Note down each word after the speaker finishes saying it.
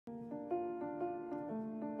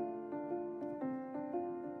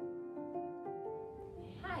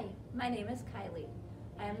My name is Kylie.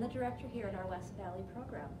 I am the director here at our West Valley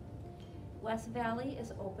program. West Valley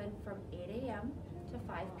is open from 8 a.m. to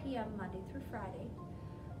 5 p.m. Monday through Friday.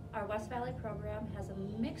 Our West Valley program has a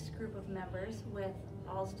mixed group of members with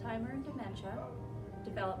Alzheimer's and dementia,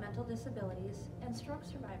 developmental disabilities, and stroke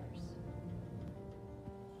survivors.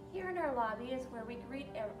 Here in our lobby is where we greet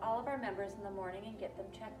all of our members in the morning and get them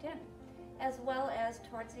checked in, as well as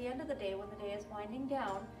towards the end of the day when the day is winding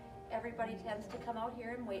down. Everybody tends to come out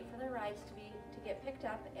here and wait for their rides to get picked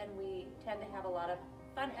up, and we tend to have a lot of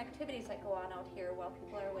fun activities that go on out here while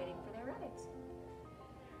people are waiting for their rides.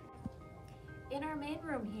 In our main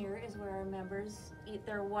room here is where our members eat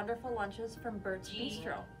their wonderful lunches from Bert's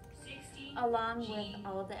Bistro, along with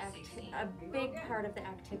all of a big part of the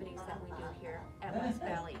activities that we do here at West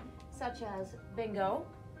Valley, such as bingo,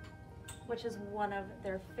 which is one of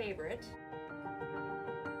their favorite,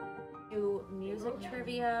 do music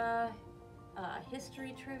trivia,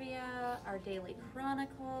 history trivia, our daily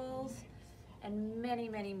chronicles, and many,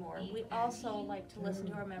 many more. We also like to listen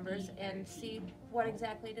to our members and see what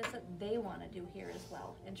exactly it is that they want to do here as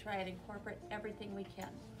well, and try and incorporate everything we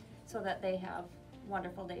can so that they have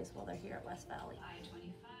wonderful days while they're here at West Valley.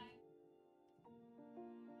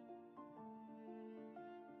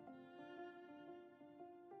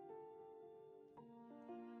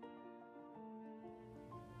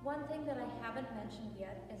 One thing that I haven't mentioned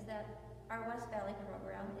yet is that our West Valley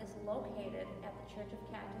program is located at the Church of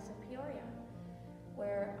Cactus in Peoria,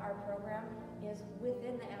 where our program is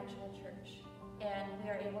within the actual church, and we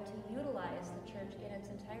are able to utilize the church in its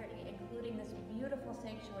entirety, including this beautiful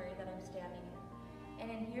sanctuary that I'm standing in. And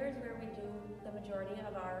in here is where we do the majority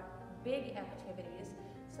of our big activities,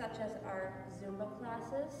 such as our Zumba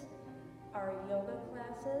classes, our yoga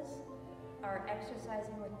classes, our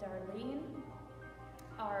exercising with Darlene,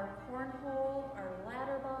 our cornhole, our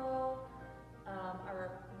ladder ball,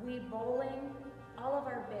 our Wii bowling. All of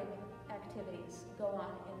our big activities go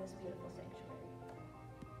on in this beautiful sanctuary.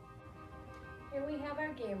 Here we have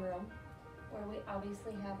our game room, where we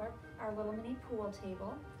obviously have our little mini pool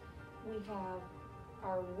table. We have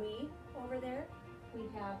our Wii over there. We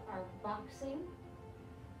have our boxing.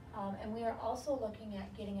 And we are also looking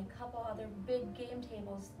at getting a couple other big game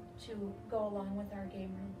tables to go along with our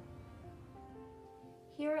game room.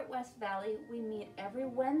 Here at West Valley, we meet every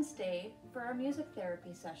Wednesday for our music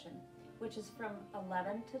therapy session, which is from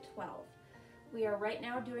 11 to 12. We are right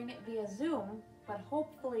now doing it via Zoom, but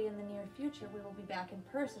hopefully in the near future we will be back in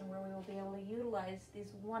person where we will be able to utilize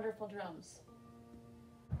these wonderful drums.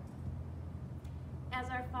 As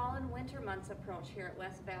our fall and winter months approach here at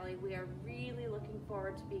West Valley, we are really looking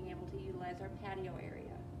forward to being able to utilize our patio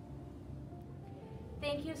area.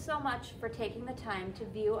 Thank you so much for taking the time to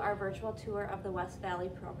view our virtual tour of the West Valley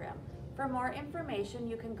program. For more information,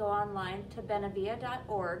 you can go online to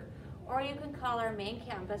benevilla.org, or you can call our main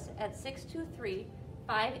campus at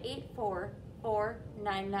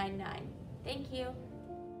 623-584-4999. Thank you.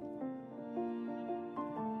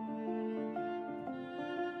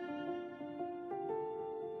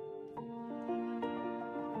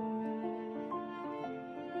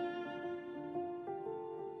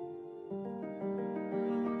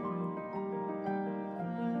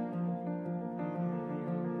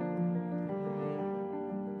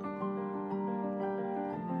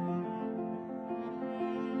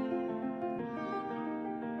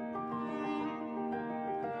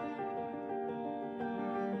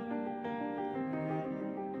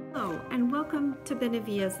 Hello, and welcome to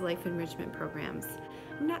Benevilla's Life Enrichment Programs.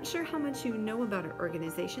 I'm not sure how much you know about our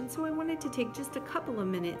organization, so I wanted to take just a couple of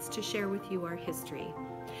minutes to share with you our history.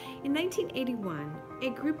 In 1981,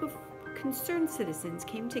 a group of concerned citizens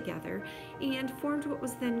came together and formed what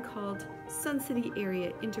was then called Sun City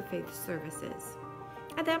Area Interfaith Services.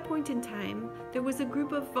 At that point in time, there was a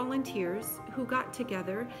group of volunteers who got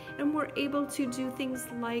together and were able to do things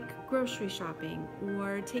like grocery shopping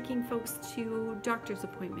or taking folks to doctor's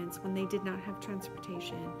appointments when they did not have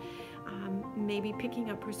transportation, maybe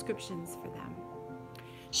picking up prescriptions for them.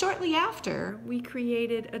 Shortly after, we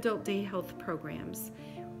created Adult Day Health programs,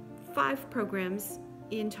 5 programs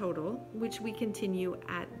in total, which we continue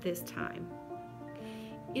at this time.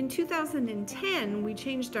 In 2010, we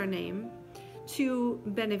changed our name to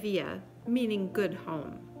Benevilla, meaning good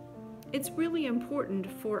home. It's really important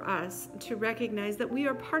for us to recognize that we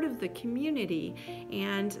are part of the community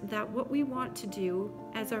and that what we want to do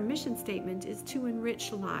as our mission statement is to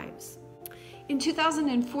enrich lives. In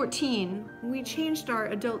 2014, we changed our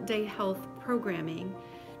Adult Day Health programming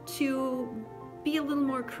to be a little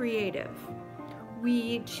more creative.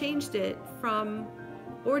 We changed it from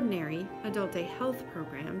ordinary Adult Day Health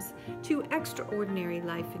programs to extraordinary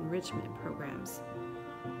life enrichment programs.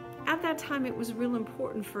 at that time it was real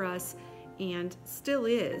important for us, and still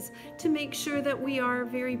is, to make sure that we are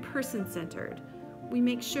very person-centered. We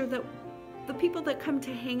make sure that the people that come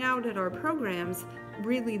to hang out at our programs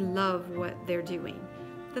really love what they're doing,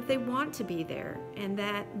 that they want to be there, and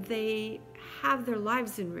that they have their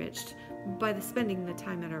lives enriched by spending the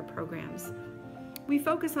time at our programs. We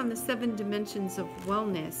focus on the 7 dimensions of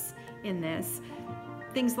wellness in this,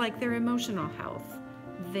 things like their emotional health,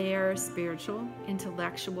 their spiritual,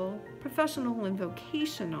 intellectual, professional and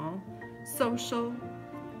vocational, social,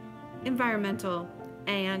 environmental,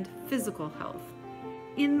 and physical health.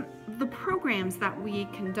 In the programs that we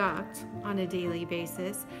conduct on a daily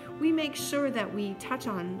basis, we make sure that we touch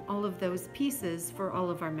on all of those pieces for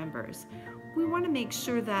all of our members. We want to make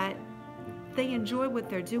sure that they enjoy what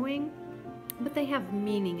they're doing, but they have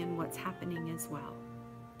meaning in what's happening as well.